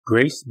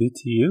Grace be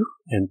to you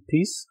and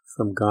peace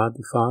from God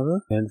the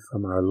Father and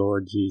from our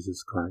Lord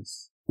Jesus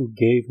Christ, who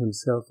gave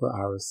himself for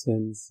our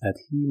sins that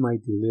he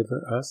might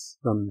deliver us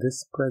from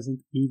this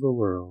present evil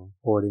world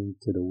according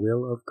to the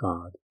will of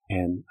God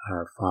and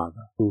our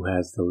Father, who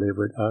has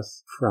delivered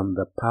us from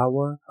the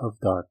power of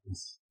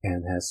darkness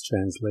and has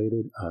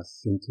translated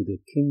us into the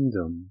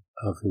kingdom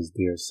of his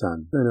dear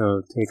Son. We're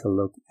going to take a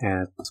look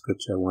at the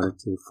scripture. I wanted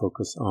to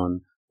focus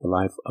on the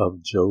life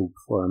of Job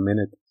for a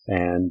minute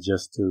and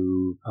just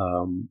to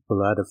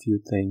pull out a few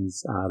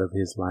things out of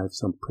his life,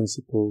 some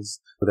principles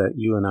that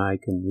you and I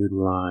can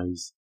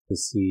utilize to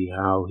see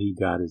how he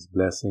got his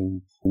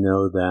blessing. You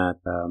know that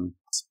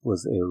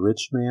was a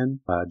rich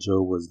man.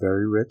 Job was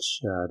very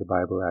rich. The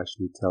Bible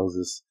actually tells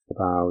us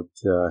about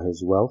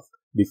his wealth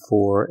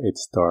before it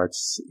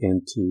starts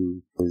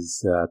into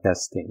his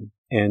testing.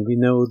 And we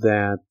know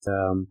that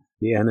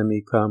the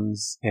enemy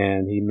comes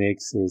and he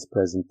makes his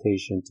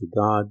presentation to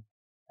God.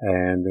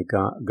 And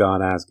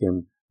God asked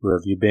him, "Where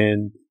have you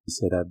been?" He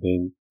said, "I've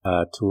been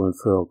to and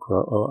fro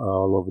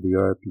all over the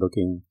earth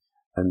looking."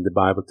 And the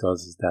Bible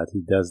tells us that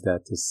he does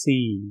that to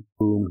see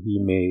whom he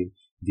may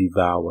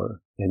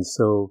devour. And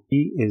so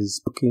he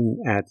is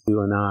looking at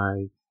you and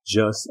I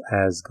just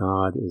as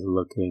God is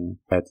looking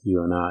at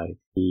you and I.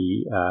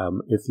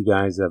 If you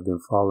guys have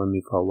been following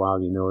me for a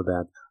while, you know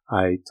that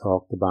I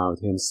talked about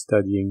him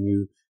studying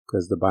you,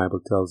 because the Bible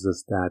tells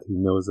us that he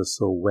knows us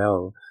so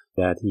well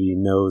that he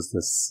knows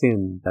the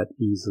sin that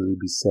easily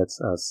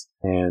besets us.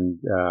 And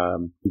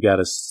you got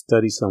to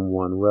study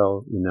someone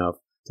well enough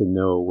to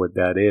know what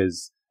that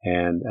is.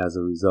 And as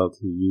a result,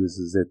 he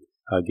uses it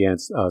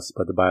against us.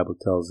 But the Bible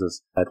tells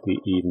us that we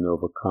even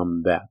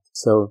overcome that.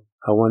 So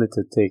I wanted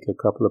to take a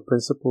couple of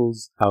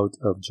principles out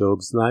of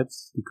Job's life,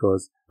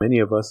 because many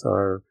of us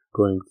are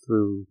going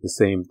through the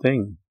same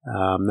thing.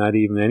 Not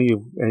even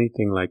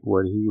anything like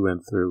what he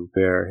went through,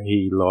 where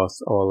he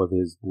lost all of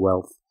his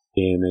wealth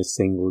in a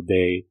single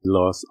day, he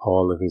lost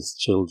all of his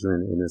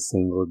children in a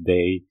single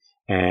day,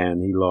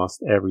 and he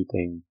lost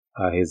everything,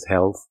 his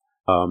health,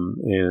 in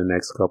the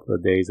next couple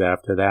of days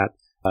after that.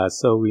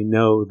 So we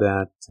know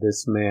that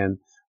this man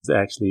was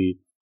actually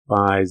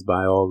despised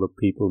by all the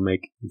people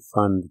making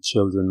fun. The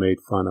children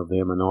made fun of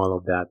him and all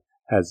of that.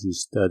 As you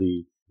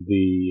study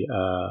the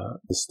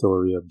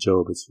story of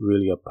Job, it's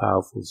really a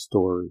powerful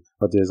story,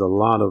 but there's a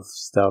lot of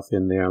stuff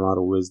in there, a lot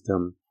of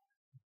wisdom.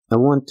 I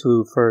want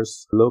to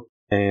first look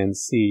and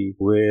see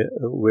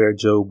where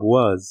Job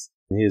was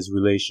in his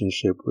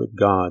relationship with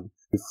God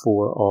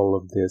before all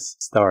of this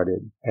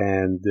started.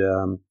 And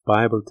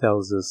Bible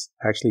tells us,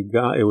 actually,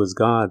 it was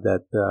God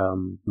that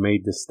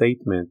made the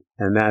statement,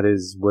 and that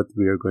is what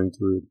we are going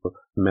to read the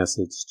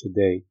message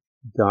today.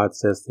 God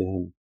says to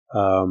him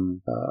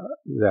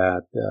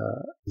that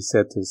he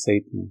said to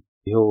Satan,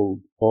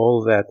 "Behold,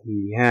 all that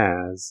he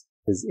has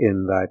is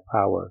in thy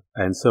power."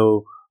 And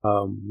so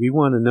we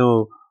want to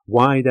know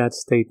why that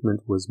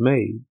statement was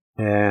made,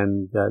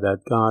 and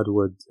that God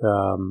would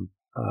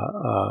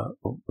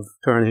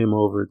turn him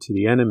over to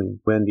the enemy.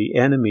 When the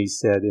enemy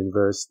said in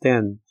verse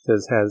 10,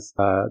 says,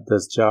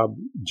 does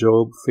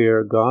Job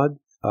fear God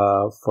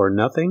for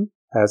nothing?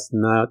 Hast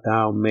not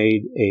thou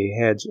made a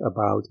hedge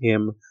about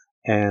him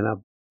and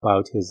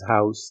about his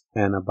house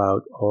and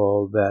about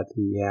all that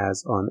he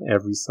has on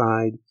every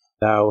side?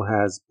 Thou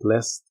hast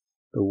blessed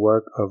the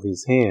work of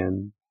his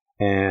hand,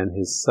 and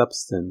his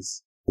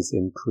substance is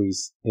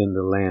increased in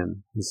the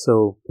land. And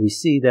so we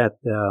see that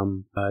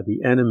the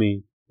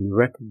enemy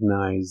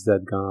recognizes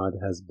that God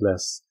has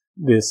blessed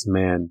this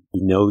man.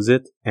 He knows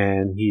it,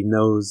 and he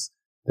knows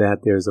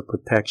that there's a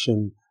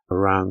protection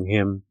around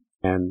him,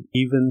 and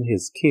even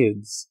his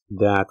kids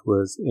that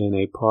was in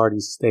a party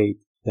state,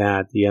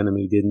 that the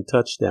enemy didn't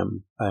touch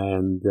them.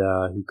 And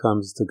he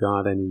comes to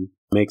God and he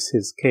makes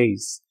his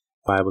case.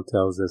 The Bible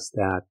tells us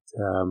that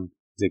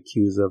he's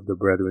accused of the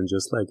brethren,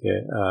 just like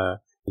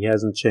he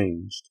hasn't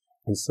changed.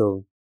 And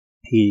so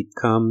he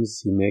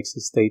comes, he makes a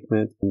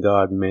statement, and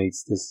God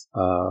makes this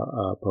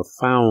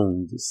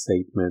profound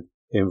statement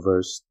in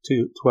verse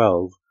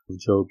 12 of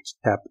Job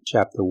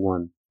chapter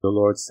 1. The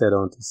Lord said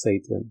unto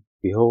Satan,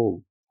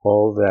 "Behold,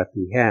 all that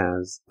he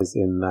has is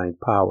in thy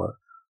power."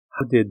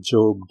 How did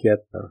Job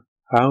get there?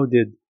 How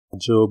did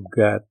Job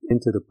get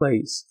into the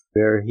place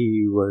where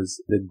he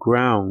was, the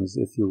grounds,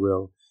 if you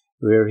will,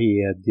 where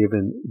he had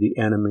given the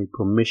enemy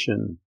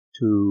permission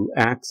to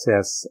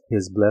access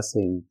his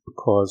blessing, to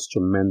cause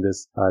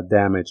tremendous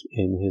damage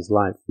in his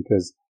life?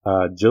 Because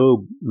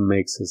Job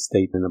makes a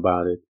statement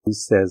about it. He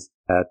says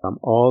that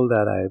all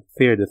that I have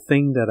feared, the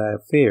thing that I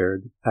have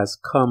feared, has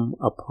come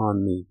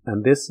upon me.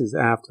 And this is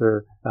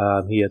after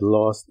he had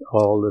lost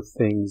all the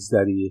things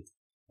that he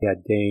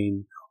had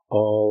gained,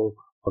 all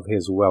of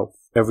his wealth,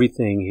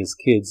 everything. His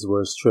kids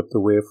were stripped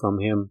away from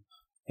him.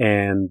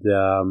 And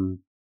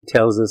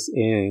tells us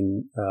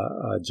in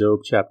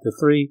Job chapter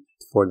 3,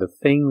 "For the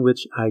thing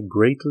which I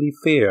greatly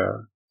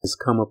fear is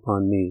come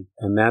upon me,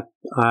 and that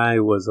I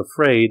was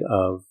afraid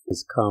of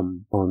is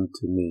come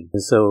unto me."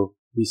 And so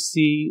we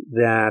see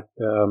that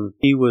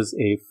he was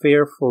a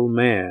fearful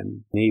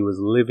man. He was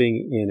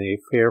living in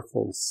a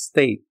fearful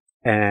state.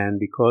 And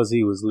because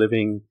he was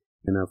living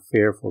in a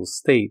fearful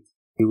state,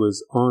 he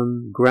was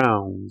on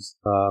grounds,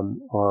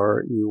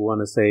 or you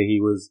want to say he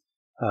was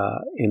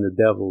in the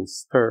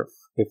devil's turf,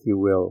 if you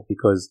will,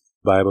 because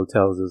the Bible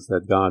tells us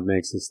that God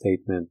makes a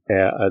statement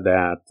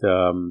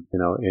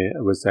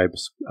which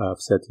I've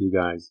said to you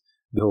guys,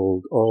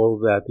 behold, all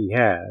that he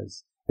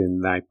has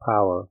in thy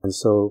power. And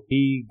so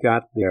he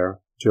got there,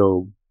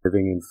 Job,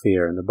 living in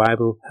fear. And the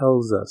Bible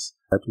tells us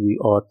that we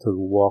ought to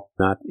walk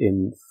not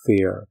in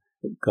fear.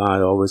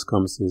 God always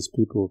comes to his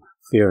people,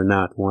 fear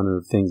not. One of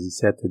the things he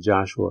said to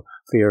Joshua,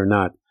 fear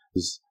not.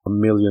 There's a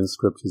million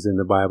scriptures in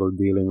the Bible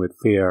dealing with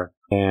fear.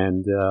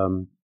 And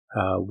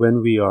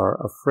when we are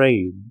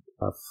afraid,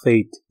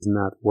 faith does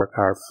not work.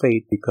 Our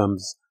faith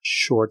becomes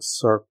short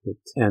circuit.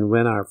 And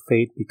when our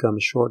faith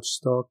becomes short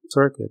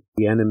circuit,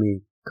 the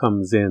enemy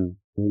comes in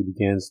and he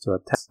begins to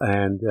attack.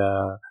 And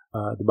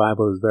the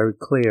Bible is very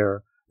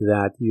clear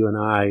that you and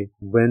I,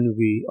 when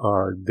we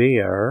are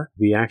there,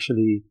 we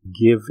actually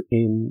give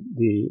in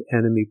the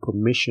enemy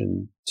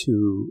permission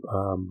to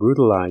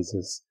brutalize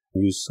us.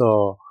 You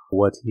saw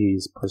what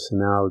his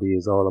personality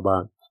is all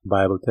about. The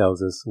Bible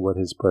tells us what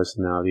his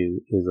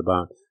personality is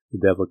about. The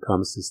devil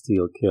comes to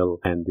steal, kill,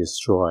 and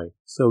destroy.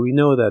 So we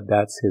know that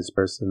that's his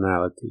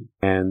personality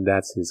and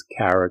that's his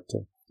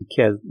character. He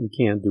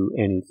can't do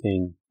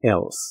anything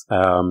else. He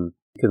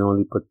can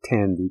only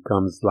pretend. He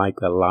comes like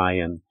a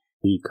lion.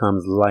 He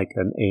comes like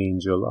an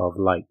angel of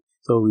light.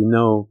 So we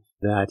know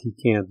that he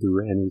can't do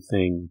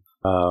anything,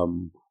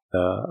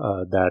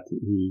 that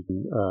he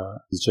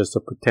is just a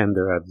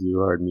pretender, as you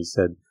heard me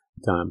said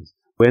times.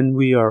 When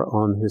we are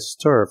on his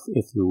turf,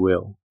 if you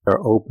will, are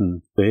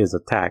open to his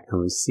attack,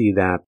 and we see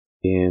that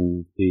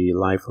in the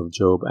life of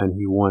Job, and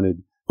he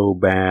wanted so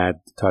bad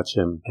to touch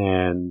him,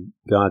 and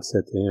God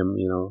said to him,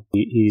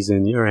 he's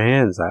in your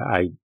hands.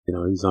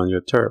 He's on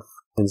your turf.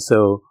 And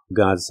so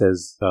God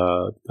says,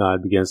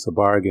 God begins to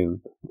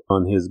bargain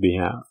on his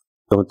behalf.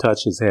 Don't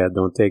touch his head.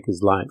 Don't take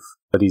his life.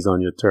 But he's on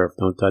your turf.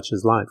 Don't touch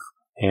his life.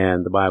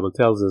 And the Bible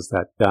tells us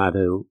that God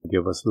will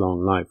give us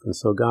long life. And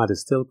so God is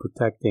still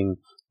protecting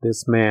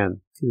this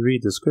man. If you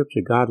read the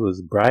scripture, God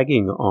was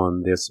bragging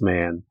on this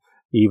man.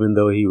 Even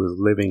though he was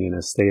living in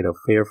a state of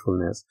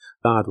fearfulness,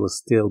 God was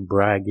still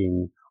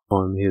bragging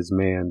on his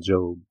man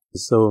Job.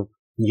 So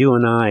you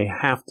and I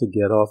have to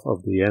get off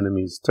of the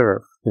enemy's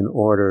turf in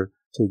order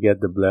to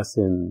get the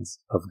blessings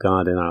of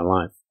God in our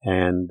life.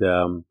 And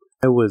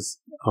I was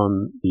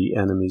on the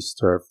enemy's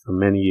turf for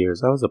many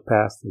years. I was a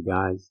pastor,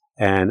 guys.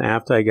 And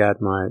after I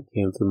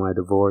came through my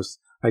divorce,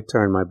 I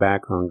turned my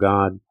back on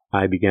God.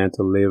 I began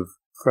to live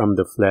from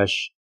the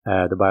flesh.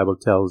 The Bible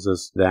tells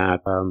us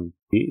that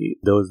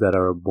those that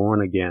are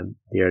born again,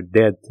 they are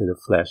dead to the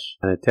flesh.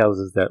 And it tells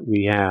us that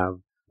we have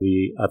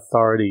the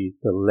authority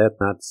to let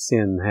not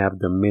sin have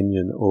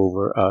dominion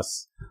over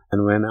us.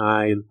 And when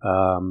I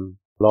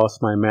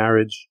lost my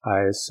marriage,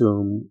 I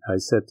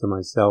said to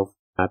myself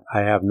that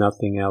I have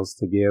nothing else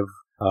to give.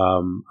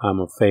 I'm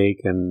a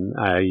fake, and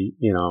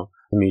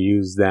let me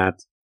use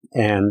that.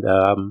 And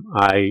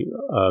I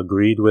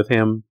agreed with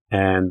him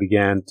and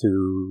began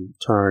to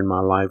turn my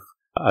life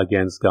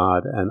against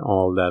God and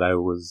all that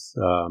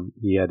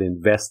he had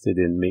invested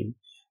in me.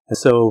 And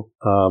so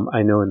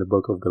I know in the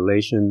book of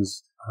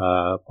Galatians,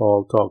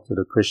 Paul talked to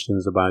the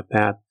Christians about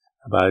that,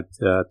 about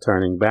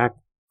turning back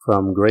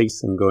from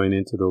grace and going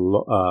into the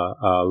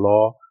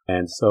law.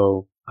 And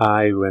so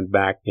I went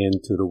back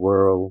into the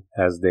world,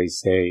 as they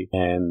say,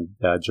 and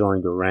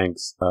joined the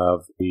ranks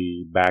of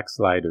the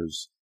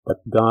backsliders.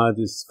 But God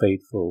is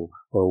faithful,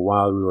 for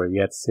while we were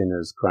yet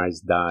sinners,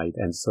 Christ died.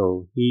 And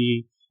so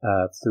he,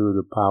 through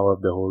the power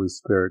of the Holy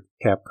Spirit,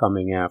 kept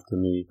coming after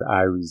me.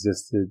 I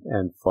resisted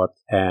and fought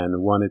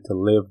and wanted to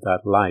live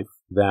that life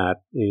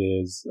that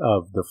is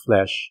of the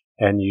flesh.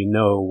 And you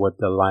know what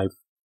the life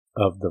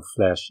of the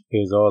flesh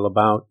is all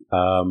about.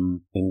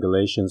 In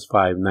Galatians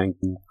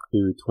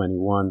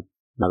 5:19-21,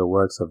 now the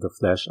works of the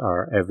flesh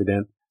are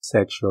evident: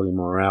 sexual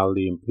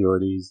immorality,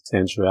 impurities,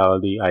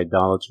 sensuality,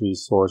 idolatry,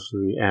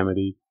 sorcery,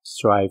 enmity,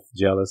 strife,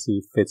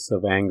 jealousy, fits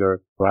of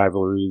anger,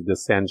 rivalry,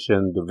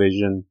 dissension,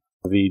 division,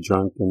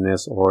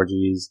 drunkenness,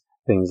 orgies,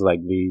 things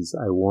like these.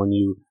 I warn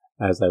you,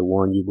 as I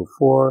warned you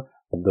before,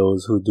 that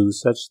those who do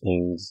such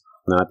things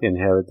not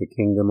inherit the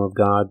kingdom of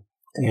God.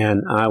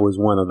 And I was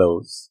one of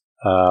those.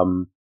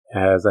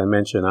 As I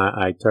mentioned,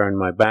 I turned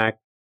my back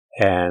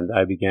and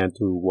I began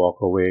to walk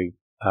away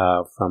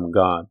from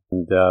God.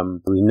 And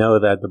we know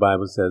that the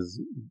Bible says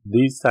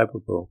these type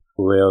of people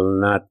will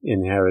not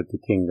inherit the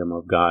kingdom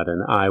of God.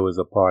 And I was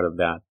a part of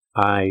that.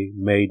 I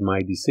made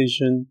my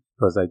decision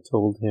because I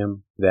told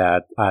him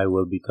that I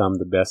will become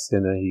the best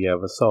sinner he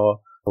ever saw.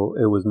 So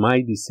it was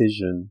my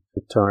decision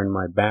to turn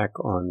my back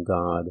on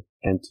God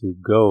and to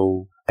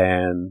go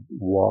and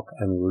walk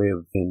and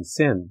live in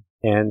sin.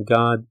 And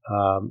God,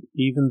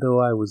 even though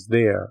I was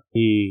there,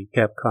 he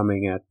kept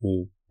coming at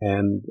me.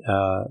 And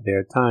there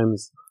are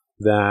times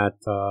that,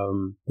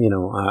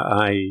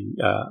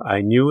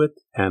 I knew it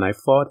and I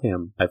fought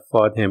him. I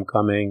fought him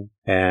coming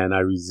and I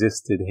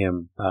resisted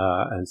him.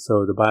 And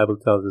so the Bible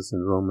tells us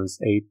in Romans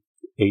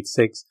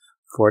 8:6,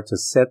 For to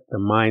set the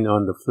mind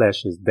on the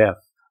flesh is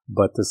death,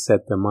 but to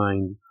set the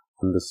mind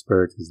on the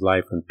spirit is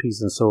life and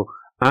peace. And so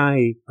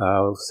I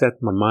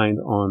set my mind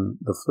on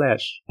the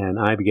flesh, and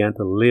I began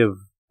to live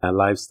a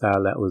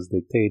lifestyle that was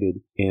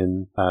dictated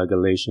in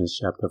Galatians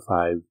chapter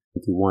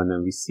 5:21.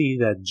 And we see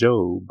that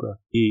Job,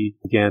 he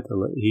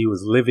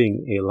was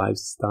living a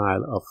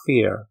lifestyle of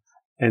fear.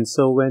 And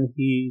so when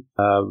the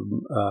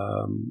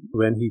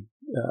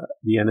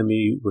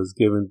enemy was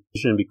given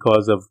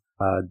because of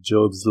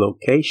Job's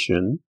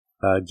location,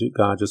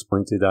 God just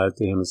pointed out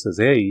to him and says,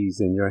 hey, he's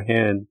in your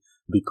hand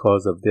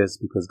because of this,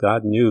 because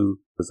God knew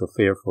he was a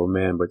fearful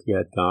man, but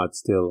yet God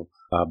still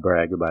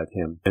bragged about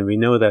him. And we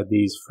know that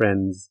these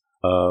friends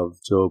of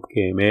Job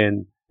came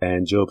in,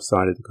 and Job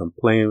started to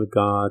complain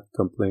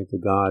to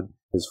God.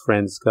 His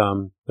friends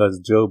come because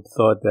Job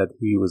thought that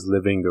he was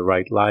living the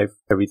right life.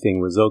 Everything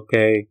was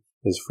okay.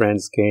 His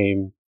friends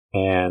came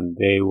and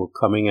they were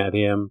coming at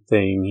him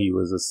saying he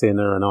was a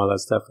sinner and all that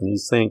stuff. And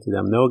he's saying to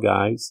them, no,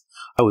 guys,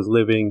 I was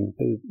living,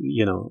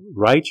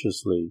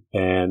 righteously,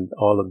 and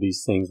all of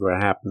these things were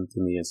happening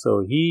to me. And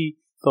so he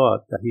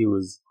thought that he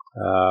was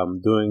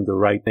doing the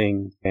right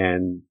thing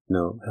and,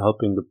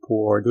 helping the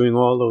poor, doing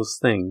all those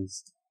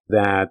things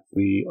that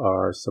we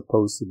are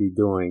supposed to be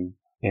doing.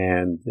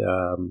 And,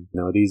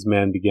 these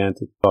men began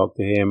to talk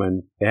to him,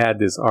 and they had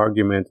this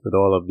argument with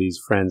all of these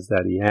friends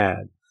that he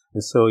had.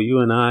 And so you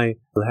and I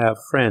will have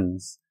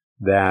friends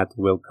that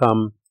will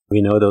come.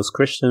 We know those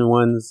Christian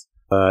ones,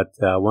 but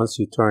once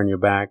you turn your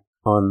back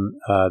on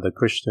the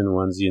Christian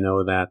ones, you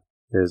know that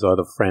there's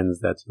other friends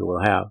that you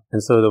will have.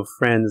 And so the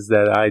friends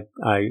that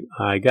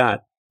I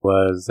got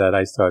was that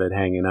I started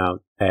hanging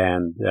out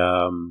and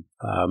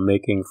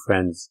making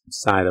friends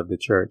outside of the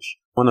church.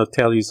 I want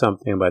to tell you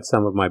something about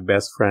some of my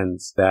best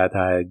friends that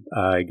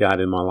I got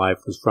in my life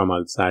was from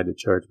outside the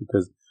church,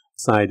 because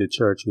outside the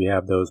church we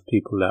have those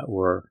people that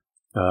were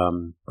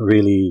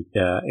really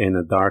in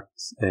the dark,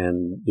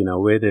 and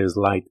where there's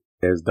light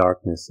there's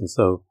darkness. And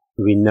so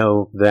we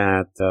know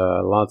that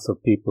lots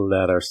of people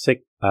that are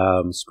sick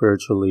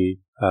spiritually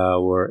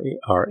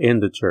are in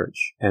the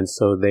church, and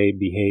so they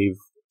behave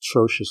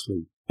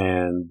atrociously,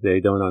 and they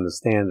don't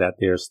understand that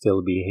they're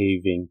still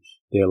behaving.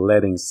 They're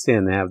letting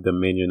sin have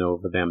dominion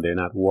over them. They're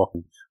not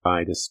walking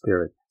by the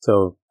Spirit.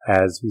 So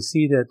as we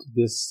see that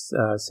this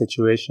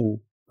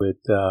situation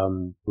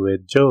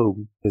with Job,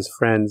 his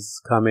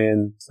friends come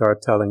in,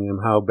 start telling him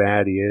how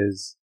bad he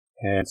is,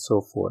 and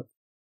so forth.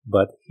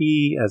 But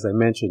he, as I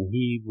mentioned,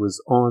 he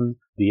was on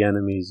the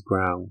enemy's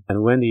ground.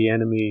 And when you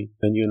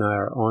and I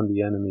are on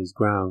the enemy's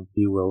ground,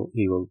 he will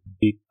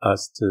beat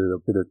us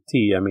to the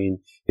T. I mean,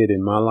 it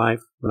in my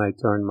life, when I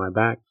turned my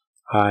back,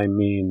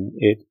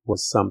 it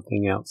was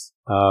something else.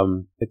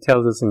 It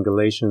tells us in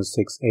Galatians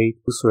 6:8,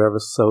 whosoever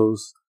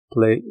sows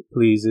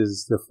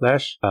pleases the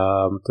flesh,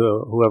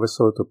 whoever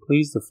sow to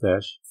please the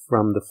flesh,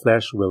 from the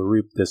flesh will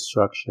reap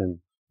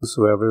destruction.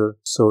 Whosoever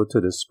sow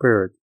to the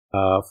Spirit,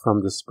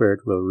 from the Spirit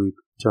will reap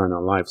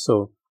eternal life.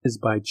 So it's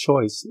by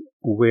choice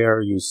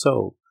where you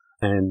sow.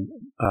 And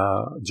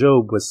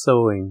Job was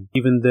sowing,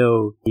 even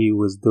though he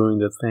was doing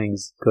the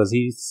things, because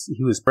he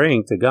was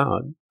praying to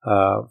God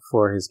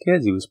for his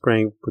kids. He was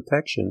praying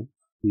protection.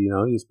 He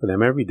was for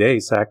them every day,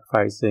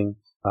 sacrificing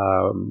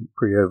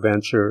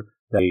pre-adventure.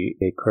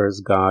 They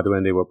cursed God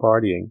when they were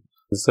partying.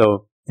 And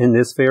so in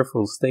this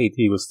fearful state,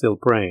 he was still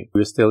praying. He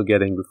was still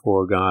getting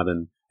before God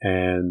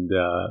and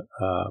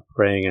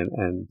praying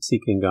and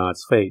seeking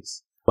God's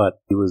face.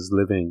 But he was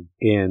living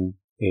in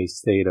a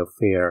state of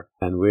fear,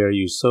 and where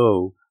you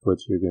sow, what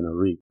you're going to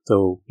reap.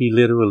 So he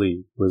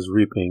literally was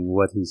reaping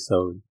what he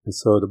sowed. And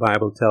so the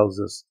Bible tells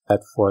us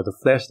that for the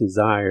flesh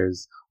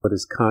desires what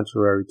is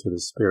contrary to the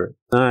Spirit.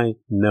 I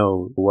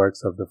know the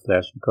works of the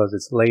flesh because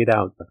it's laid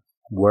out.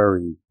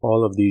 Worry,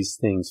 all of these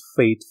things,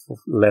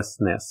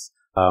 faithlessness,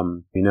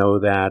 we know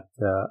that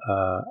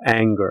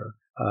anger,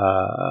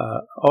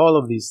 all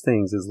of these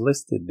things is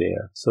listed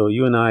there. So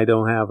you and I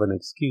don't have an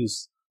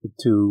excuse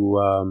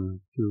to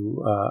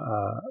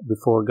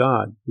before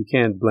God. We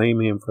can't blame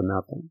him for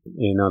nothing,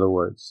 in other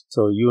words.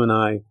 So you and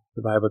I,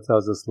 the Bible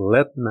tells us,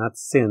 let not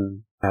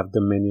sin have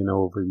dominion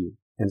over you.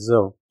 And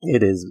so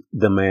it is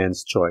the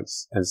man's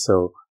choice. And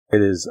so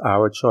it is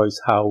our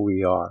choice how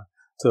we are.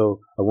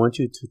 So I want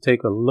you to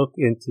take a look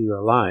into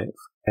your life.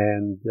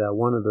 And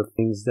one of the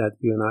things that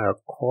you and I are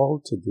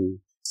called to do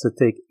is to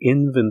take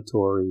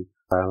inventory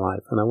of our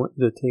life. And I want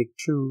you to take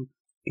true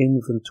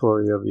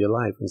inventory of your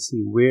life and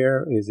see,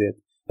 where is it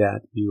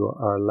that you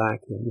are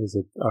lacking?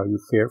 Are you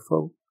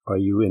fearful? Are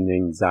you in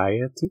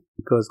anxiety?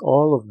 Because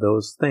all of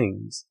those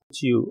things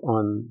put you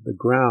on the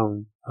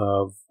ground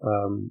of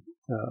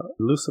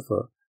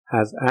Lucifer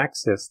has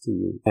access to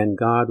you, and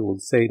God will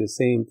say the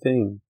same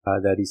thing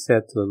that he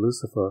said to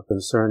Lucifer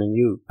concerning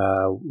you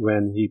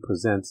when he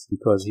presents,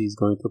 because he's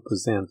going to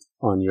present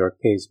on your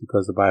case,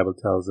 because the Bible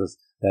tells us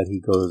that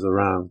he goes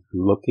around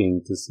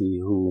looking to see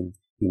whom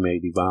he may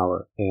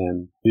devour.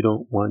 And you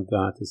don't want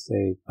God to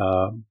say,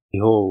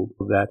 behold,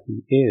 that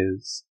he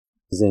is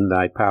in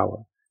thy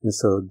power. And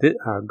so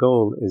our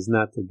goal is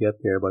not to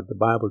get there, but the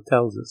Bible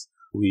tells us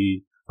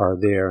we are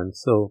there. And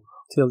so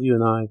till you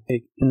and I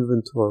take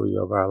inventory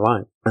of our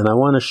life. And I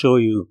want to show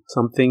you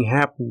something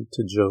happened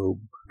to Job,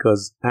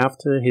 because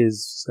after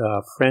his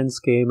friends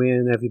came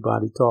in,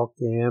 everybody talked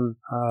to him.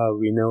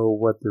 We know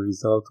what the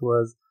result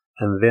was.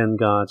 And then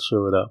God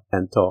showed up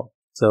and talked.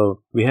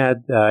 So we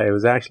had, it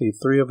was actually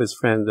 3 of his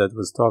friends that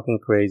was talking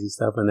crazy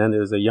stuff. And then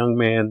there's a young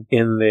man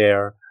in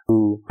there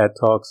who had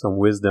talked some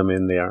wisdom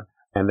in there.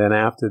 And then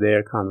after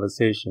their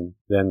conversation,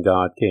 then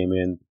God came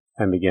in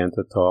and began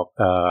to talk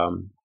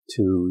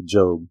to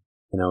Job.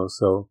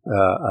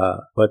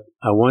 But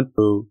I want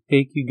to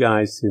take you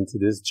guys into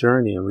this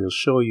journey, and we'll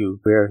show you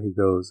where he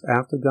goes.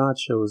 After God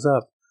shows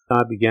up,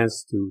 God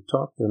begins to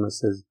talk to him and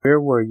says, where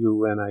were you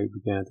when I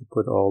began to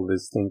put all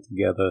this thing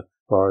together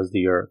as far as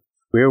the earth?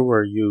 Where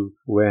were you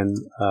when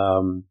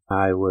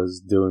I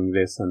was doing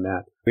this and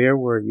that? Where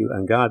were you?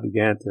 And God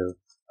began to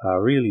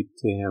really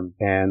to him.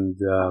 And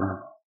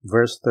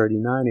verse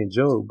 39 in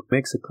Job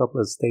makes a couple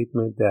of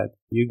statements that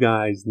you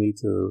guys need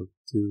to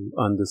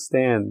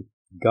understand.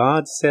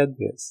 God said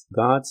this.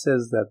 God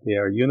says that they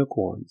are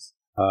unicorns.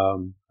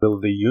 Will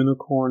the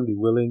unicorn be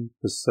willing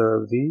to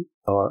serve thee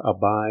or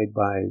abide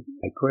by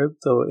a crib?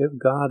 So if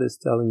God is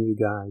telling you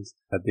guys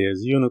that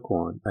there's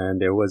unicorn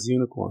and there was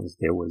unicorns.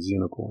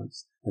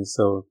 And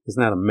so it's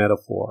not a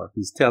metaphor.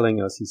 He's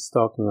telling us, he's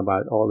talking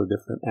about all the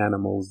different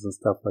animals and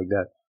stuff like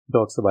that. He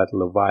talks about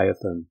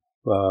Leviathan.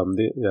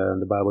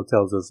 The Bible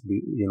tells us,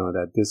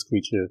 that this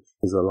creature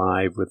is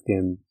alive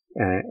within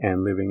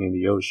and living in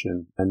the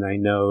ocean. And I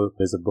know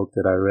there's a book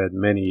that I read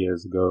many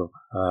years ago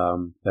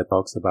that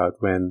talks about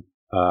when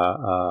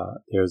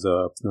there's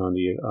a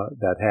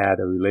that had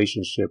a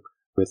relationship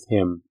with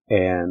him,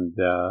 and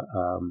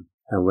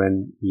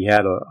when he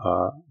had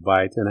a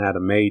Leviathan had a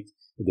mate,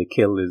 they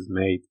killed his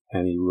mate,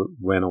 and he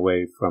went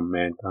away from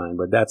mankind.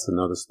 But that's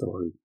another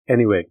story.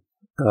 Anyway,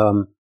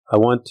 I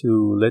want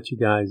to let you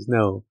guys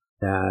know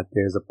that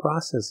there's a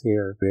process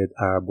here with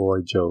our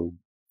boy Job.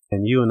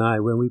 And you and I,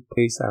 when we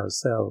place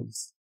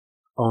ourselves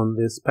on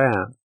this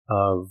path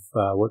of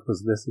what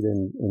was listed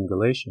in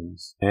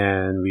Galatians,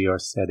 and we are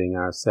setting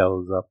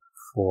ourselves up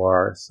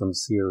for some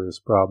serious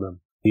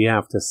problem, we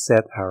have to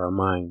set our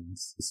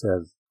minds, it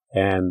says.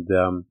 And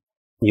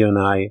you and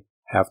I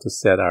have to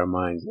set our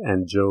minds.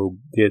 And Job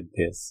did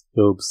this.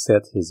 Job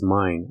set his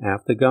mind.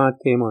 After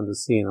God came on the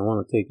scene, I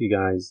want to take you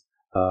guys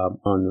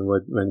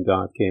when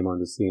God came on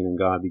the scene and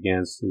God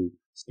begins to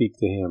speak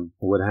to him.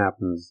 What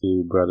happens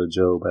to Brother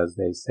Job, as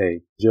they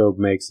say? Job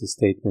makes a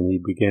statement. He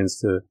begins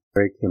to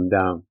break him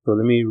down. So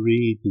let me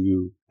read to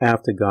you,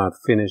 after God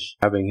finished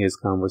having his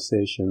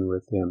conversation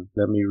with him,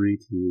 let me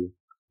read to you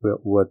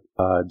what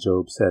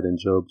Job said in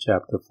Job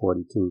chapter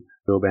 42.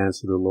 Job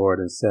answered the Lord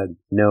and said,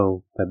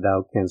 know that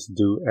thou canst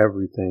do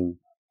everything,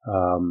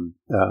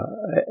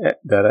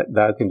 that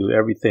thou can do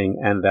everything,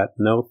 and that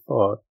no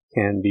thought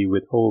can be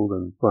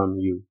withholden from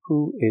you.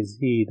 Who is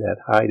he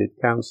that hideth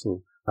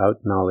counsel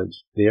without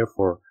knowledge?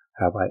 Therefore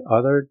have I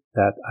uttered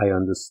that I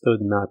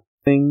understood not,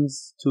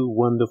 things too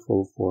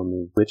wonderful for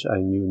me, which I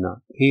knew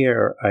not.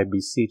 Hear, I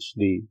beseech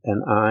thee,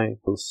 and I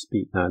will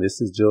speak. Now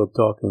this is Job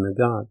talking to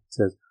God. It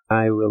says,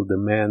 I will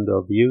demand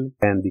of you,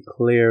 and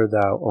declare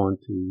thou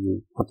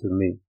unto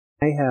me.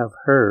 I have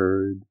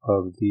heard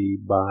of thee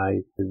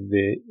by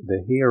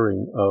the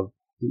hearing of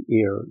the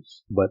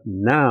ears, but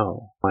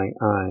now my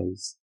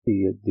eyes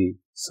see thee.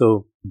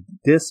 So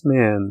this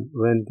man,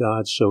 when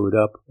God showed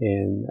up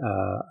in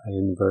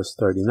verse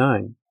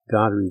 39,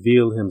 God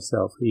revealed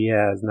himself. He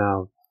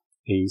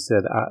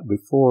said,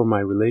 before my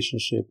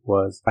relationship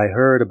was, I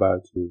heard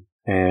about you,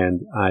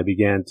 and I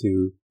began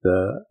to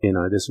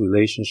this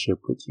relationship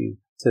with you.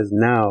 It says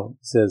now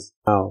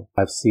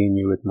I've seen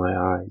you with my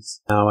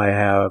eyes. Now I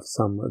have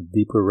some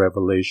deeper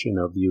revelation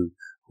of you,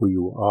 who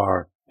you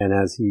are. And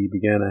as he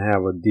began to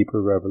have a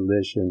deeper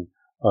revelation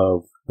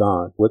of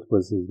God, what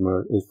was his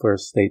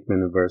first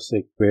statement in verse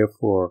 6?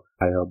 Wherefore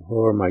I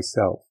abhor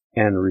myself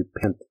and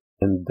repent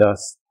in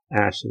dust,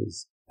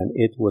 ashes. And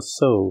it was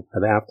so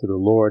that after the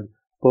Lord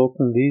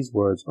spoken these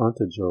words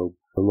unto Job,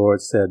 the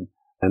Lord said,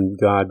 and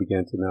God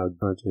began to now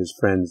turn to his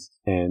friends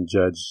and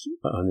judge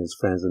on his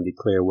friends and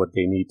declare what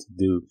they need to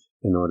do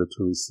in order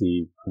to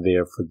receive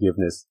their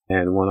forgiveness.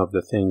 And one of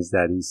the things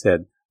that he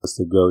said was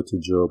to go to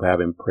Job, have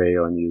him pray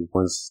on you.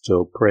 Once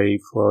Job prayed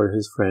for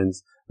his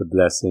friends, the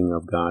blessing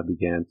of God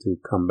began to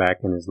come back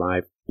in his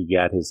life. He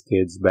got his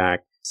kids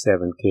back,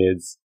 7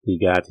 kids. He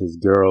got his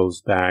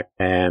girls back,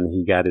 and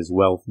he got his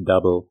wealth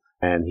double.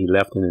 And he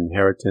left an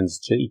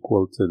inheritance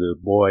equal to the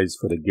boys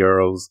for the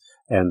girls,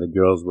 and the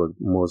girls were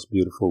most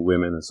beautiful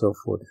women and so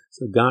forth.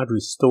 So God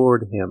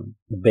restored him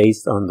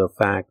based on the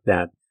fact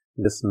that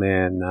this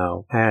man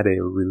now had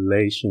a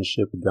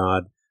relationship with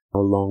God.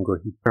 No longer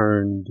he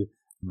turned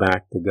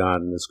back to God.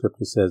 And the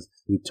scripture says,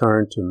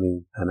 return to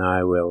me and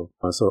I will.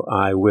 So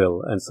I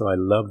will. And so I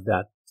love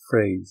that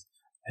phrase,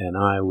 and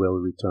I will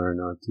return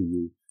unto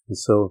you. And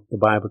so the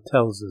Bible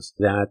tells us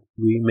that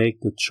we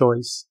make the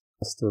choice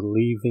as to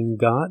leaving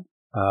God.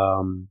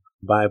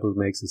 Bible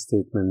makes a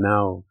statement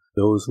now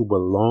those who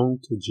belong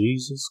to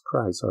Jesus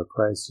Christ or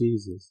Christ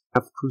Jesus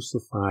have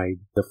crucified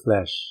the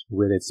flesh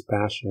with its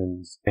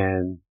passions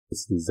and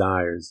its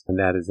desires. And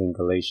that is in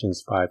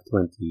Galatians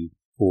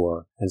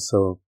 5:24. And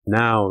so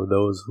now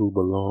those who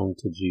belong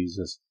to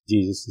Jesus,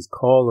 Jesus says,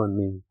 call on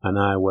me and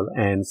I will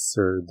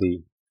answer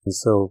thee. And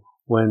so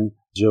when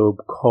Job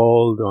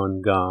called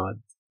on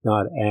God,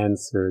 God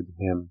answered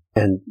him.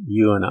 And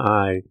you and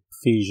I,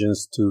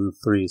 Ephesians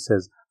 2:3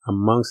 says,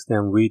 amongst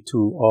them we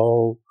too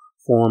all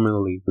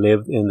formerly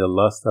lived in the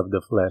lust of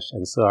the flesh.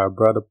 And so our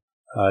brother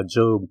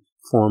Job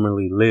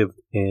formerly lived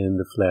in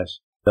the flesh,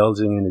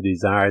 indulging in the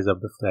desires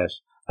of the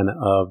flesh and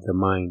of the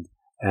mind,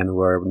 and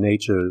were by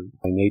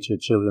nature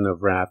children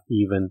of wrath,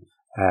 even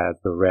as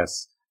the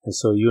rest. And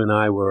so you and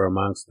I were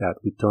amongst that.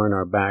 We turned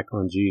our back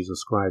on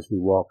Jesus Christ. We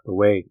walked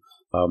away.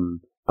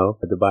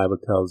 But the Bible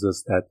tells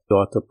us that we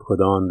ought to put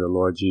on the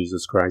Lord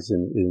Jesus Christ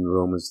in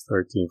Romans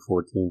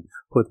 13:14.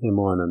 Put him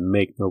on and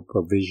make no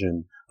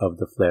provision of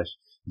the flesh.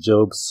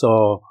 Job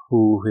saw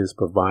who his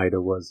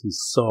provider was. He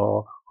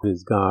saw who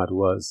his God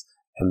was.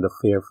 And the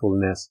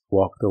fearfulness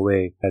walked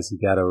away as he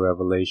got a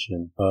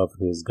revelation of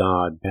his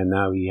God. And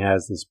now he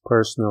has this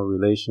personal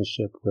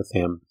relationship with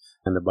him.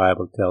 And the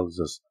Bible tells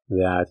us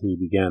that he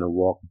began to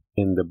walk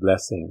in the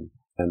blessing.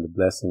 And the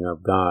blessing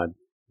of God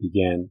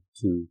began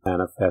to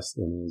manifest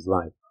in his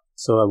life.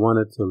 So I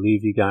wanted to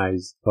leave you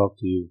guys, talk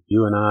to you.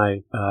 You and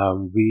I,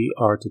 we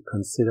are to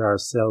consider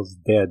ourselves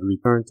dead,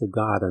 return to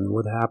God. And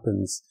what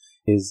happens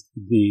is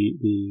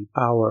the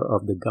power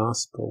of the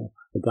gospel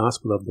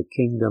of the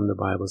kingdom. The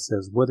Bible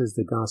says, what is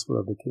the gospel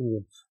of the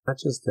kingdom? Not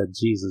just that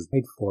Jesus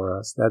died for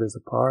us, that is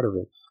a part of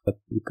it, but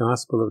the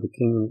gospel of the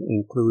kingdom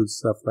includes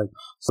stuff like,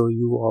 so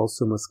you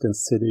also must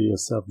consider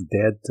yourself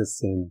dead to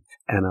sin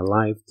and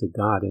alive to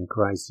God in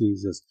Christ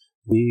Jesus.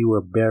 We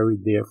were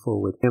buried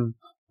therefore with him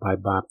by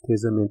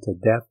baptism into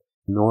death,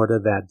 in order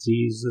that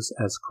Jesus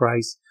as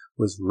Christ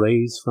was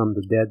raised from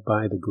the dead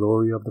by the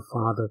glory of the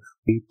Father,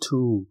 we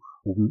too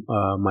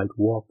might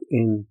walk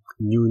in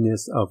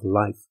newness of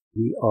life.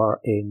 We are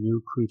a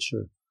new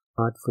creature.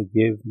 God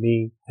forgive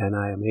me, and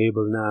I am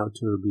able now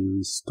to be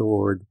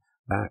restored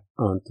back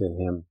unto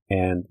him.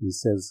 And he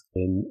says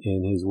in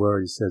his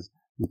word, he says,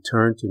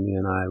 return to me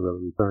and I will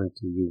return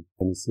to you.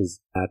 And he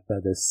says that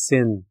the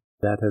sin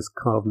that has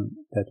come,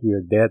 that we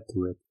are dead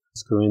to it.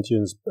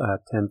 Corinthians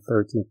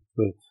 10:13,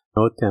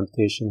 no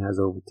temptation has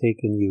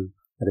overtaken you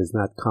that is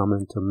not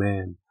common to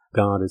man.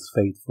 God is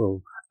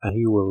faithful, and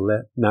he will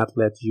not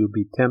let you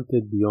be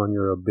tempted beyond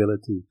your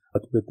ability,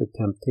 but with the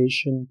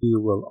temptation he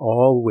will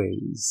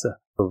always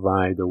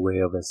provide a way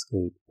of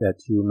escape,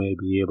 that you may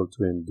be able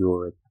to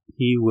endure it.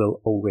 He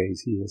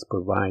has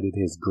provided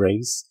his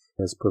grace,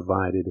 has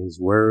provided his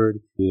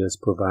word, he has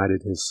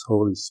provided his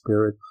Holy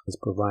Spirit, has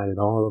provided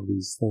all of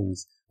these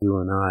things, you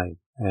and I.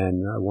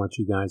 And I want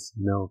you guys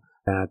to know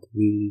that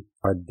we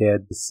are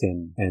dead to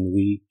sin and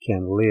we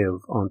can live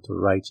unto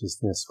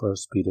righteousness, 1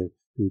 Peter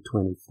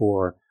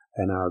 2:24.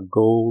 And our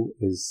goal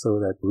is so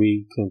that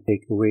we can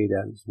take away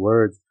that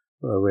word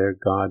where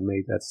God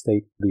made that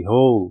state,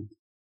 behold,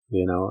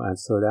 and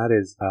so that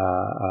is,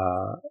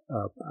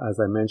 as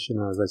I mentioned,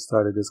 as I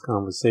started this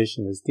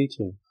conversation, this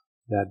teaching,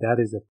 that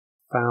is a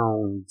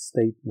profound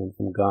statement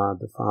from God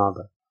the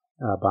Father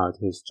about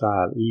his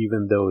child,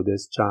 even though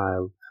this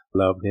child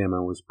loved him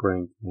and was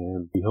praying to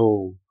him.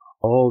 Behold,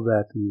 all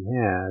that he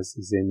has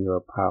is in your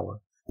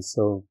power. And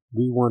so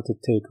we want to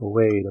take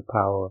away the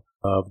power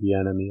of the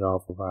enemy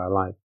off of our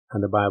life.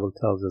 And the Bible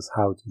tells us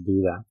how to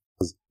do that.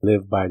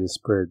 Live by the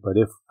Spirit. But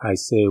if I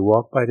say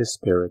walk by the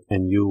Spirit,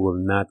 and you will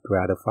not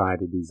gratify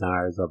the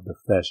desires of the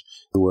flesh,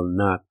 you will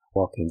not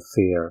walk in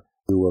fear,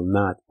 you will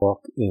not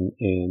walk in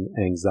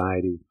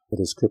anxiety. But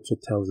the scripture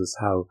tells us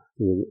how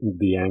to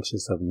be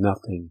anxious of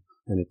nothing.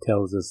 And it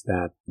tells us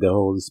that the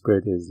Holy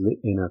Spirit is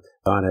in us.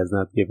 God has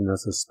not given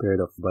us a spirit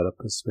but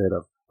a spirit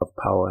of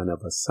power and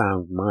of a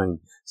sound mind.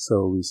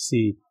 So we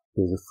see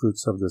that the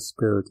fruits of the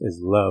Spirit is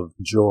love,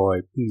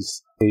 joy,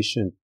 peace,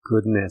 patience,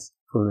 goodness,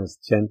 faithfulness,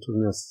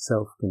 gentleness,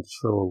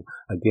 self-control.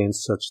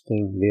 Against such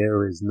thing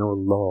there is no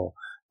law.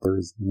 There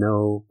is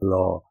no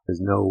law.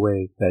 There's no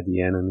way that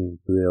the enemy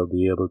will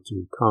be able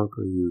to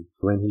conquer you.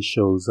 When he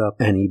shows up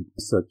and he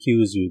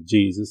accuses you,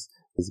 Jesus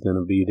is going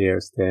to be there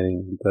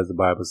standing, because the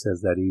Bible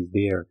says that he's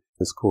there in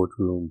this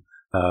courtroom,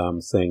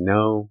 saying,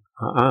 no,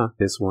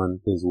 this one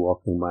is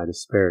walking by the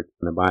Spirit.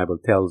 And the Bible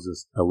tells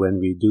us that when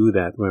we do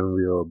that, when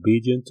we are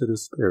obedient to the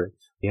Spirit,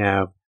 we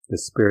have the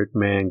spirit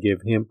man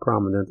give him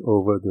prominence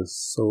over the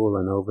soul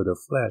and over the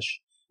flesh.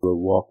 We'll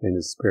walk in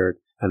the Spirit.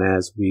 And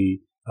as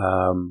we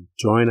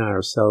join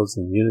ourselves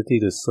in unity,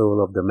 the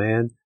soul of the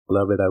man,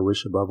 beloved, I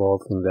wish above all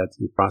things that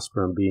you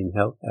prosper and be in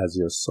health as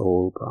your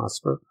soul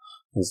prosper.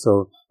 And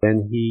so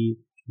when he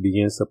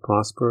begins to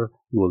prosper,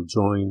 you will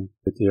join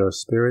with your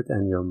spirit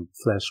and your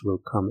flesh will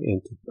come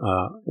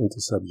into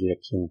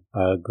subjection.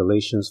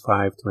 Galatians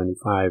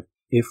 5:25,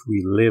 if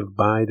we live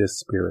by the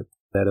Spirit,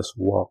 let us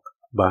walk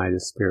by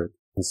the Spirit.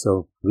 And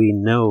so we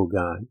know,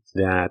 God,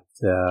 that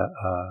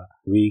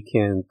we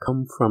can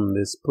come from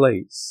this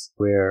place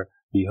where,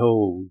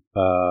 behold,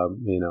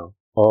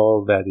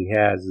 all that he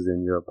has is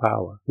in your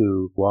power,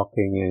 to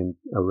walking in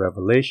a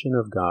revelation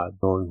of God,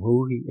 knowing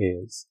who he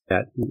is,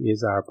 that he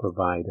is our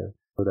provider,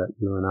 so that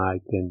you and I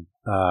can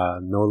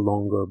no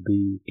longer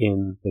be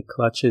in the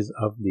clutches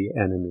of the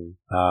enemy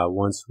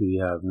once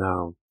we have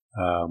now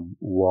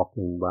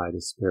walking by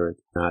the Spirit,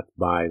 not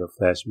by the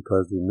flesh,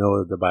 because we know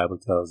that the Bible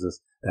tells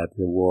us that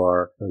the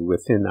war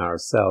within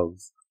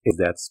ourselves is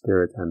that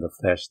spirit and the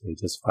flesh. They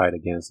just fight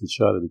against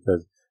each other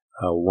because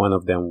one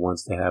of them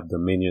wants to have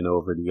dominion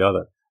over the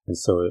other. And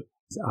so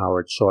it's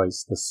our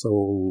choice, the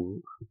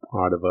soul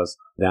part of us,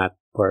 that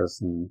part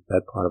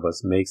of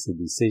us makes a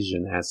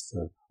decision as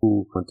to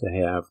who want to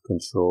have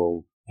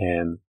control.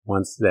 And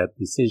once that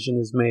decision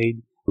is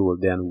made, we will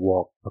then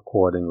walk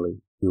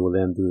accordingly. You will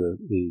then do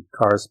the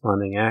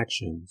corresponding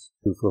actions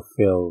to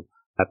fulfill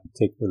that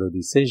particular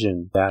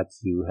decision that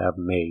you have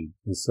made.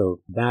 And so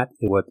that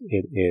is what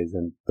it is.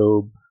 And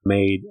Job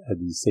made a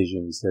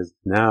decision. He says,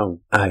 now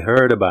I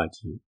heard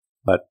about you,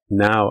 but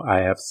now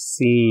I have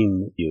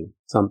seen you.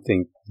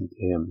 Something to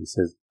him. He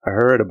says, I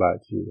heard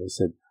about you. He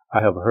said,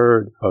 I have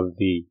heard of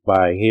thee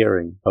by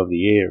hearing of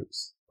the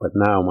ears, but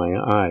now my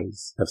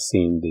eyes have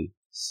seen thee.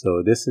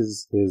 So this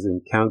is his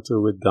encounter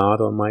with God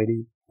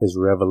Almighty, his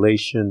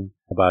revelation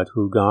about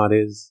who God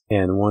is.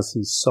 And once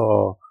he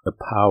saw the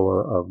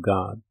power of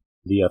God,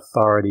 the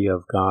authority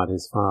of God,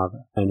 his Father,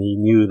 and he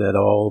knew that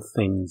all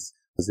things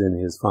was in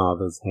his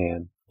Father's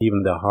hand,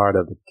 even the heart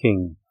of the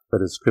king.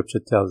 But the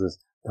scripture tells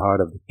us the heart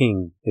of the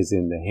king is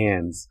in the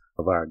hands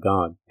of our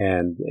God.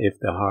 And if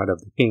the heart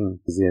of the king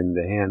is in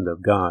the hand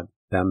of God,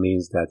 that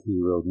means that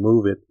he will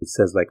move it. It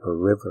says like a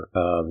river.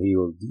 He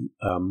will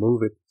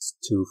move it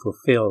to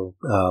fulfill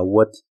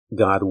what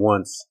God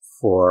wants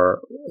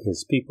for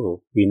his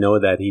people. We know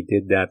that he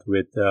did that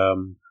with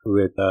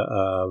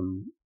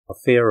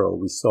Pharaoh.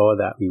 We saw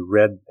that. We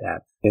read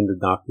that in the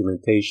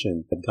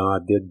documentation that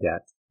God did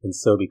that. And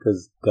so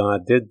because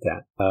God did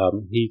that,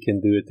 he can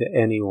do it to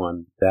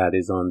anyone that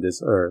is on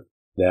this earth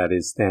that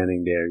is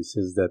standing there. He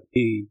says that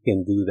he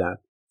can do that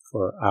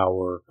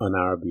on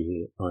our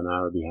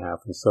behalf.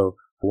 And so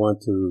I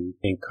want to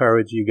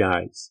encourage you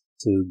guys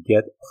to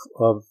get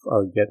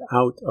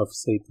out of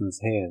Satan's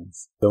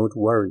hands. Don't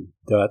worry.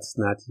 That's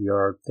not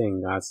your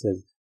thing. God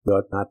says we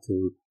ought not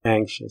to be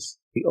anxious.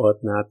 We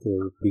ought not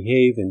to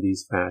behave in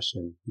these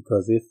fashion,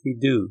 because if we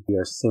do, we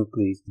are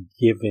simply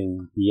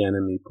giving the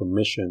enemy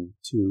permission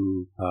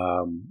to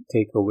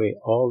take away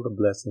all the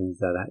blessings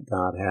that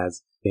God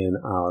has in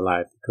our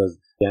life. Because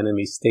the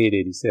enemy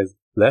stated, he says,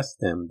 bless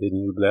them. Didn't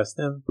you bless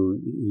them?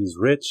 He's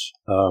rich,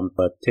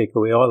 but take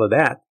away all of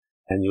that,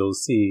 and you'll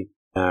see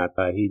that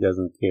he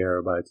doesn't care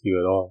about you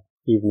at all.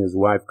 Even his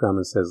wife comes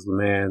and says,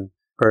 man,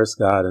 curse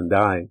God and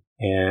die.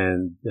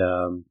 And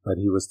but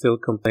he was still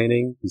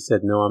complaining. He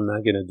said, no, I'm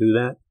not going to do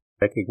that.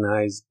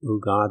 Recognized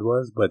who God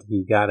was, but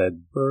he got a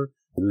deeper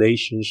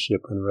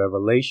relationship and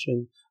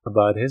revelation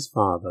about his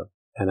Father.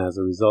 And as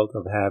a result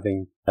of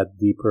having a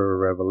deeper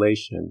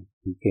revelation,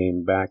 he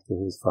came back to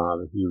his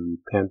Father. He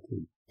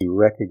repented. He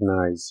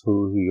recognized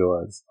who he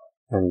was.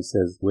 And he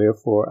says,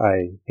 wherefore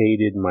I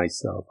hated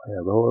myself. I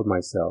abhorred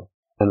myself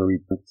and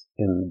repent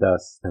in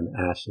dust and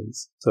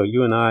ashes. So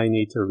you and I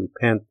need to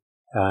repent.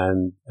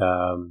 And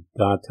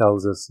God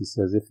tells us, he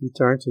says, if you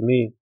turn to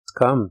me,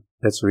 come,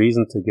 let's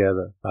reason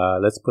together.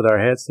 Let's put our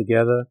heads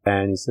together.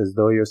 And he says,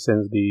 though your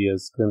sins be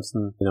as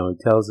crimson, he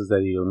tells us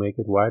that he'll make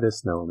it white as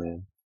snow,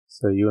 man.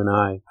 So you and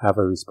I have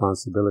a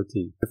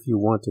responsibility. If you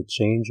want to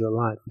change your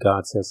life,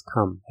 God says,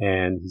 come.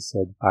 And he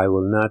said, I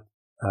will not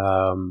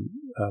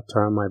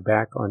turn my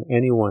back on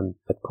anyone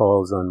that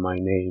calls on my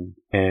name.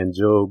 And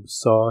Job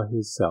saw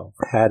himself,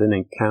 had an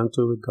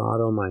encounter with God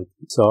Almighty,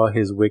 saw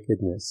his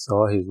wickedness,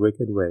 saw his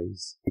wicked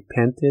ways,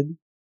 repented,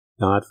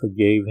 God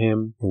forgave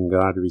him, and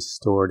God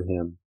restored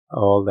him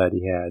all that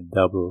he had,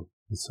 double.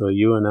 And so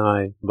you and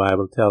I, the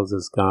Bible tells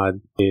us God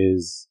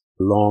is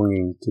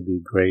longing to be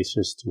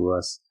gracious to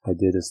us. I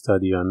did a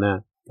study on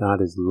that.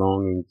 God is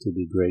longing to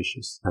be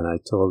gracious. And I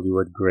told you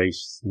what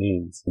grace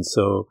means. And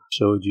so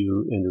showed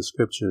you in the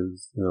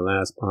scriptures in the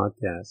last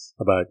podcast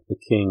about the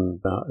king,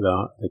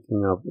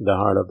 the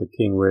heart of the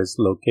king, where its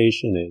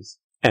location is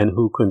and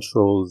who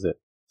controls it.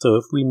 So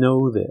if we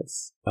know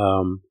this,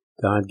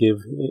 God gave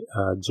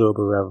Job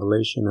a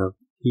revelation of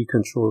he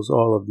controls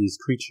all of these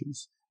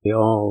creatures. They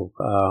all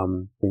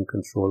in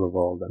control of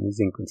all of them. He's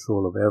in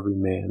control of every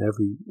man,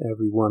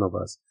 every one of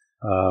us.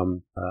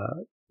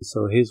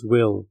 So his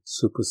will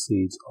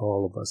supersedes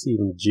all of us.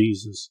 Even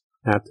Jesus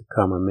had to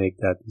come and make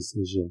that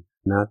decision.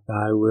 Not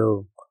thy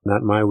will,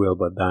 not my will,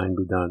 but thine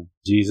be done.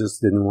 Jesus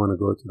didn't want to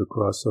go to the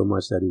cross so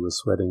much that he was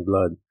sweating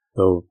blood.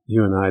 So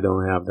you and I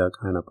don't have that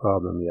kind of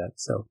problem yet.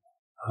 So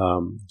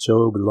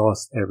Job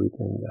lost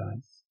everything,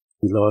 guys.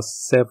 He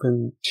lost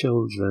 7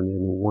 children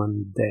in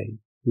one day.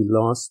 He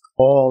lost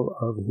all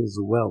of his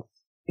wealth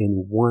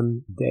in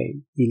one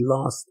day. He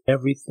lost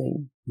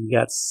everything. He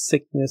got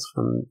sickness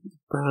from the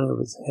crown of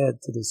his head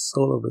to the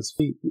sole of his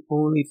feet. The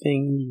only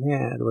thing he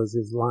had was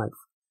his life.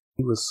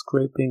 He was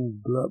scraping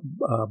blood,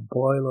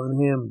 boil on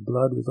him.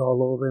 Blood was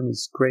all over him. He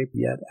scraped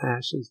yet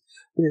ashes.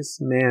 This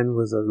man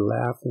was a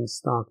laughing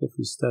stock. If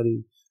you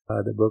study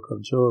the book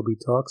of Job, he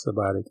talks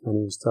about it when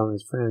he was telling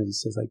his friends. He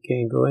says, I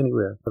can't go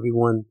anywhere.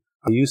 Everyone,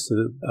 I used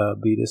to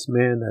be this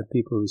man that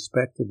people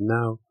respected.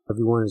 Now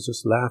everyone is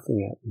just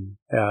laughing at me.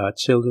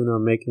 Children are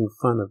making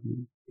fun of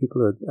me.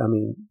 People are,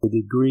 the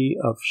degree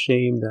of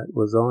shame that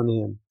was on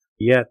him.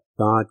 Yet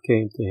God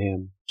came to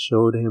him,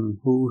 showed him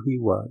who he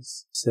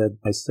was, said,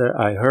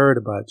 I heard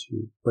about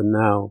you, but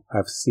now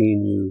I've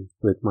seen you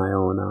with my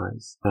own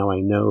eyes. Now I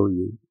know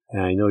you,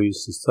 and I know you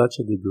to such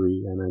a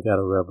degree, and I got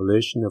a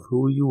revelation of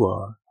who you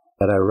are,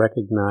 that I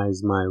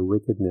recognize my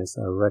wickedness,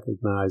 I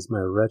recognize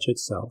my wretched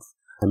self.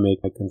 I make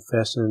a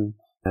confession,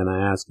 and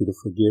I ask you to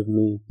forgive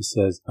me. He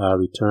says,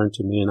 return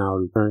to me and I'll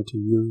return to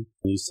you.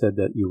 You said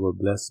that you will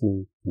bless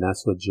me, and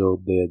that's what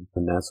Job did,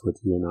 and that's what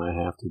you and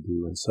I have to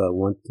do. And so I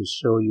want to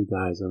show you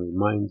guys and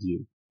remind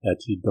you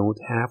that you don't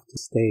have to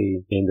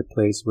stay in the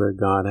place where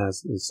God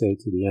has to say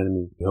to the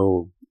enemy,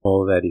 behold,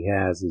 all that he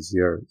has is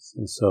yours.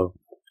 And so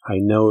I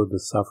know the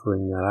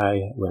suffering that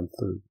I went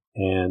through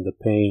and the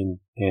pain,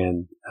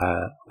 and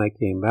I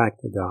came back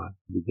to God,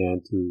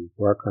 began to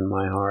work on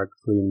my heart,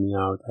 clean me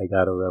out. I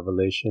got a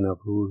revelation of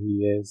who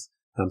he is.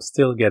 I'm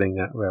still getting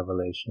that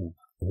revelation.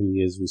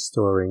 He is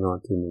restoring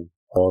unto me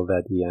all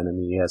that the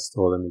enemy has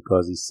stolen,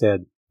 because he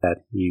said that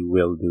he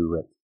will do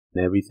it.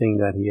 And everything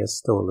that he has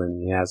stolen,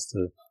 he has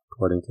to,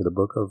 according to the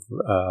book of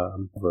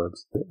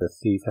Proverbs, the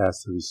thief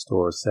has to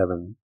restore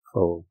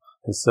sevenfold.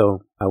 And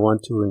so I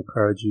want to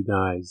encourage you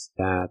guys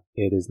that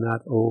it is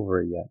not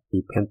over yet.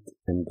 Repent,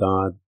 and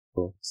God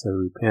will say,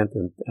 repent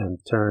and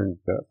turn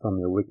from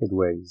your wicked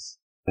ways.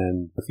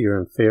 And if you're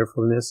in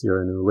fearfulness,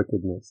 you're in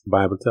wickedness. The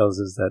Bible tells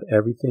us that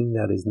everything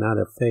that is not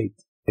of faith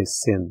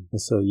is sin.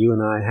 And so you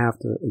and I have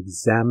to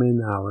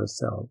examine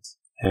ourselves.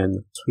 And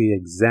if we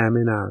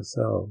examine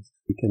ourselves,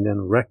 we can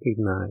then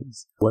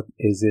recognize what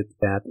is it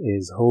that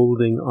is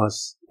holding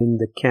us in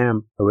the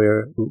camp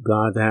where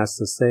God has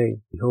to say,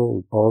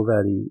 behold, all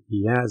that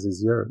he has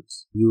is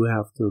yours. You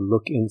have to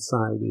look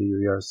inside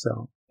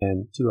yourself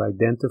and to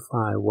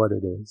identify what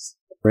it is.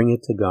 Bring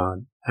it to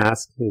God.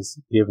 Ask his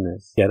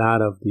forgiveness. Get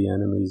out of the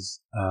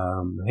enemy's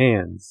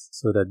hands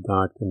so that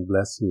God can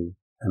bless you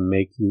and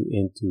make you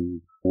into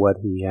what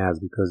he has.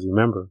 Because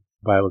remember,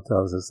 the Bible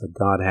tells us that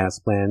God has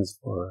plans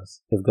for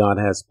us. If God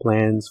has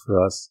plans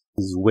for us,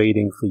 he's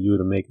waiting for you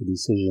to make a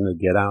decision to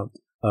get out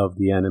of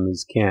the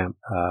enemy's camp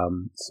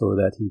so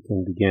that he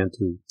can begin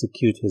to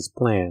execute his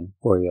plan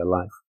for your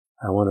life.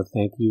 I want to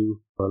thank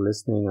you for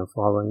listening and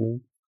following me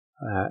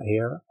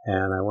here,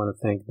 and I want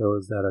to thank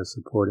those that are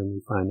supporting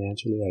me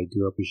financially. I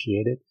do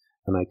appreciate it,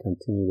 and I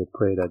continue to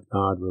pray that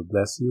God will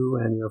bless you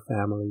and your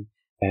family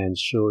and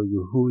show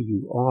you who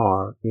you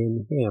are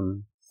in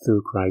him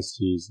through Christ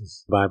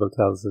Jesus. The Bible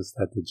tells us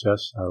that the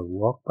just shall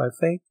walk by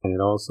faith, and it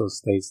also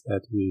states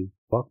that we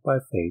walk by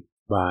faith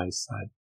by sight.